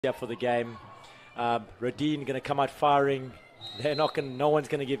Yeah, for the game. ROEDEAN going to come out firing. They're not going. No one's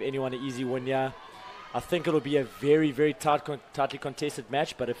going to give anyone an easy win here. I think it'll be a very, very tightly contested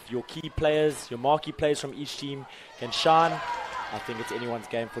match. But if your key players, your marquee players from each team can shine, I think it's anyone's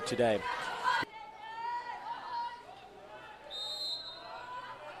game for today.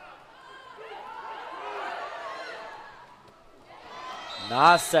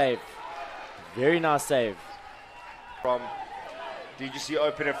 Nice save. Very nice save. From DGC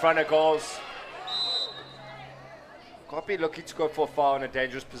open in front of goals. Can't be looking to go for a foul in a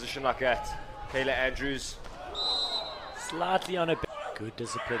dangerous position like that. Kayla Andrews. Slightly on a good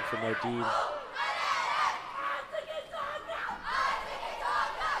discipline from ROEDEAN.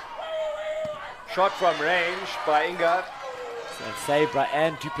 Shot from range by Inga. And saved by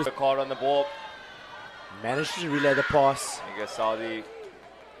Ann Duplessis. The card on the ball. Managed to relay the pass. Inga Saudi.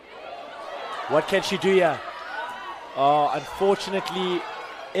 What can she do here? Oh, unfortunately,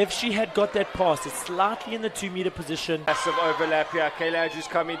 if she had got that pass, it's slightly in the 2-meter position. Massive overlap here. Kayla Andrews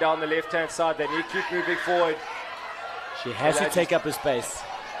coming down the left-hand side. They need to keep moving forward. She has to take up her space.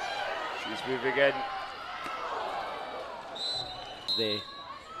 She's moving in. There.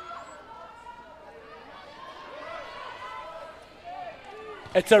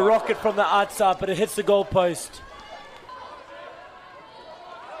 It's a rocket from the outside, but it hits the goal post.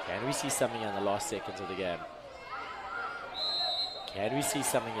 Can we see something in the last seconds of the game? Can we see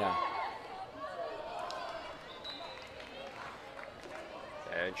something here?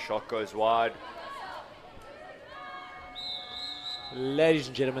 And shot goes wide. Ladies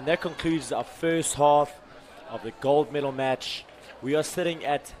and gentlemen, that concludes our first half of the gold medal match. We are sitting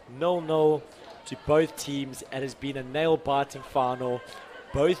at 0-0 to both teams. It has been a nail-biting final.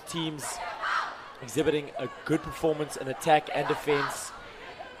 Both teams exhibiting a good performance in attack and defense.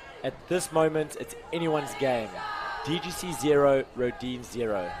 At this moment, it's anyone's game. DGC 0, ROEDEAN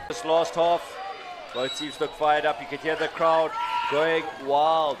 0. This last half, both teams look fired up. You can hear the crowd going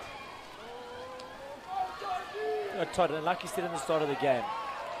wild. Todd, and like you said in the start of the game,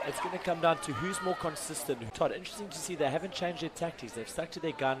 it's going to come down to who's more consistent. Todd, interesting to see they haven't changed their tactics. They've stuck to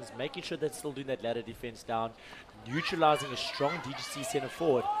their guns, making sure they're still doing that ladder defense down, neutralizing a strong DGC center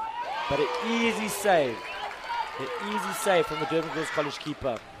forward. But an easy save from the Durban Girls College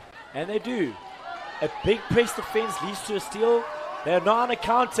keeper. And they do. A big press defense leads to a steal. They're not on a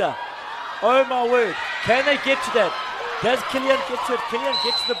counter. Oh my word. Can they get to that? Does Killian get to it? Killian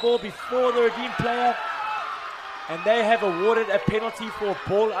gets the ball before the ROEDEAN player. And they have awarded a penalty for a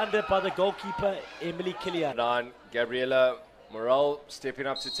ball under by the goalkeeper, Emily Killian. Gabriela Morel stepping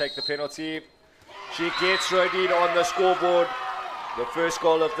up to take the penalty. She gets ROEDEAN on the scoreboard. The first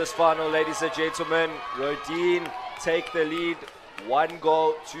goal of this final, ladies and gentlemen. ROEDEAN take the lead,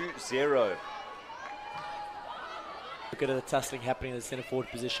 1-0. Look at the tussling happening in the centre forward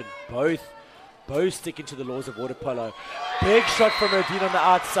position. Both sticking to the laws of water polo. Big shot from ROEDEAN on the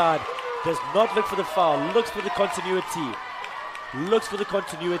outside. Does not look for the foul, looks for the continuity.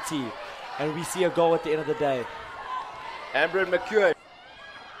 And we see a goal at the end of the day. Amber McEwen.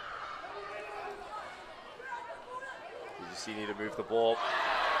 DGC need to move the ball.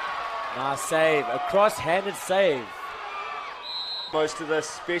 Nice save, a cross-handed save. Most of this,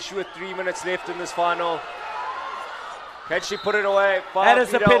 especially with 3 minutes left in this final. Can she put it away? That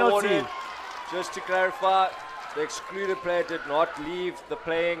is a penalty. Awarded. Just to clarify, the excluded player did not leave the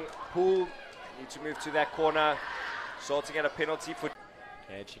playing pool. Need to move to that corner, resulting in a penalty for.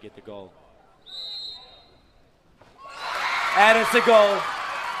 Can she get the goal? And it's a goal.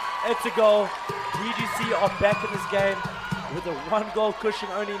 It's a goal. DGC are back in this game with a 1-goal cushion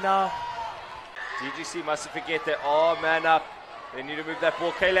only now. DGC mustn't forget that. Oh, man up. They need to move that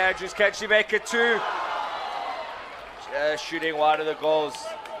ball. Kayla Andrews, can she make it too? Just shooting wide of the goals.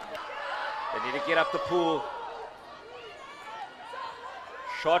 They need to get up the pool.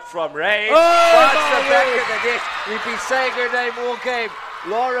 Shot from range. Oh, the back of the net. We've been saying her name all game.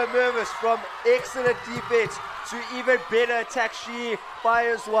 Laura Mervis, from excellent defense to even better attack. She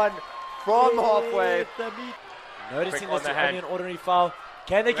fires one from halfway. Noticing Quick this is on the only an ordinary foul.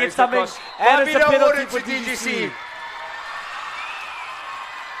 Can they get Raise something? across. And it's a penalty for DGC.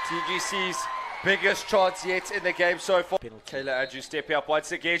 DGC's biggest chance yet in the game so far. Kayla Andrews stepping up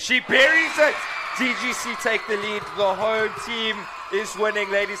once again. She buries it. DGC take the lead. The home team is winning,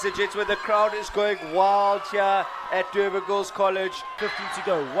 ladies and gentlemen. The crowd is going wild here at Durban Girls College. 15 to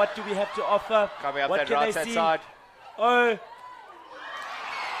go. What do we have to offer? Coming up what that can right they hand see? side. Oh.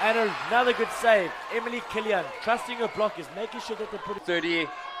 And another good save. Emily Killian, trusting her blockers, making sure that they put it. 30.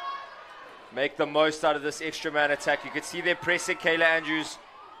 Make the most out of this extra man attack. You can see them pressing Kayla Andrews.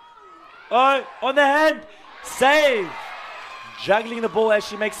 Oh, on the hand. Save. juggling the ball as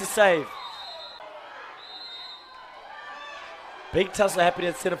she makes the save. Big tussle happening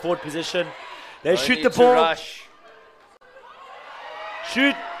at centre forward position. They shoot the ball. Rush.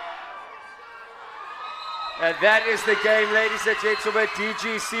 Shoot. And that is the game, ladies and gentlemen.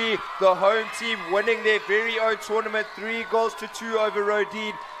 DGC, the home team, winning their very own tournament, 3-2 over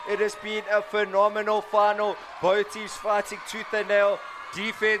ROEDEAN. It has been a phenomenal final. Both teams fighting tooth and nail.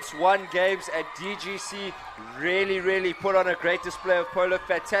 Defense won games, and DGC really put on a great display of polo.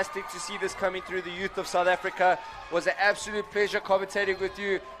 Fantastic to see this coming through the youth of South Africa. Was an absolute pleasure commentating with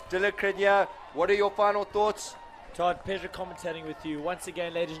you. Dylan Krenya, what are your final thoughts? Todd, pleasure commentating with you. Once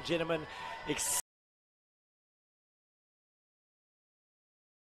again, ladies and gentlemen,